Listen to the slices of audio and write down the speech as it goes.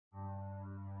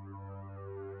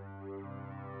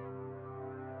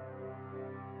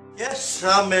Yes,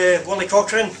 I'm Wally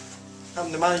Cochrane.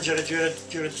 I'm the manager of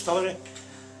Distillery.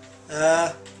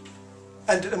 And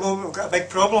at the moment we've got a big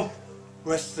problem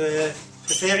with the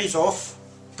ferries off,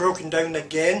 broken down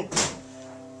again.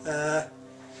 The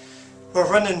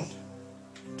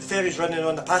ferry's running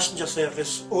on the passenger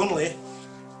service only,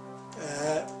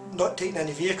 not taking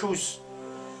any vehicles.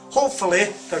 Hopefully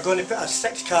they're going to put a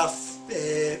 6-car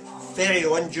ferry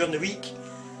on during the week,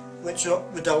 which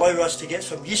would allow us to get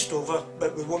some yeast over,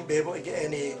 but we won't be able to get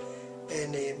any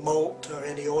malt or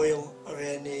any oil or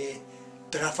any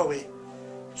draff away.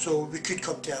 So we could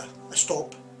come to a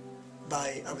stop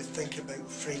by, I would think, about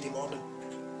Friday morning.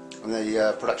 And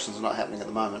the productions are not happening at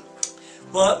the moment?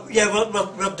 Well, yeah,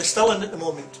 we're distilling at the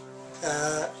moment,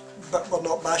 but we're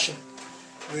not mashing.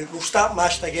 We'll start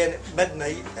mashing again at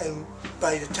midnight, and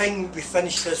by the time we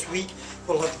finish this week,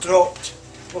 we'll have dropped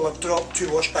 2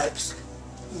 washbacks.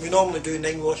 We normally do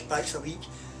 9 washbacks a week.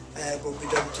 We'll be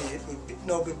down to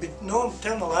I'm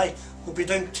telling a lie. We'll be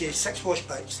down to 6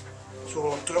 washbacks. So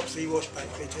we'll have dropped 3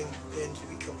 washbacks by the time the end of the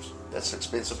week comes. That's an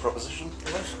expensive proposition.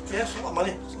 Yes, a lot of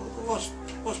money. It's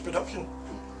lost production.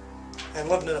 And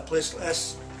living in a place like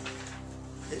this,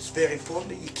 it's very important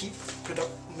that you keep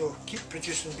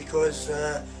producing, because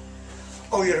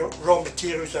all your raw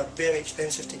materials are very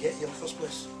expensive to get here in the first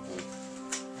place.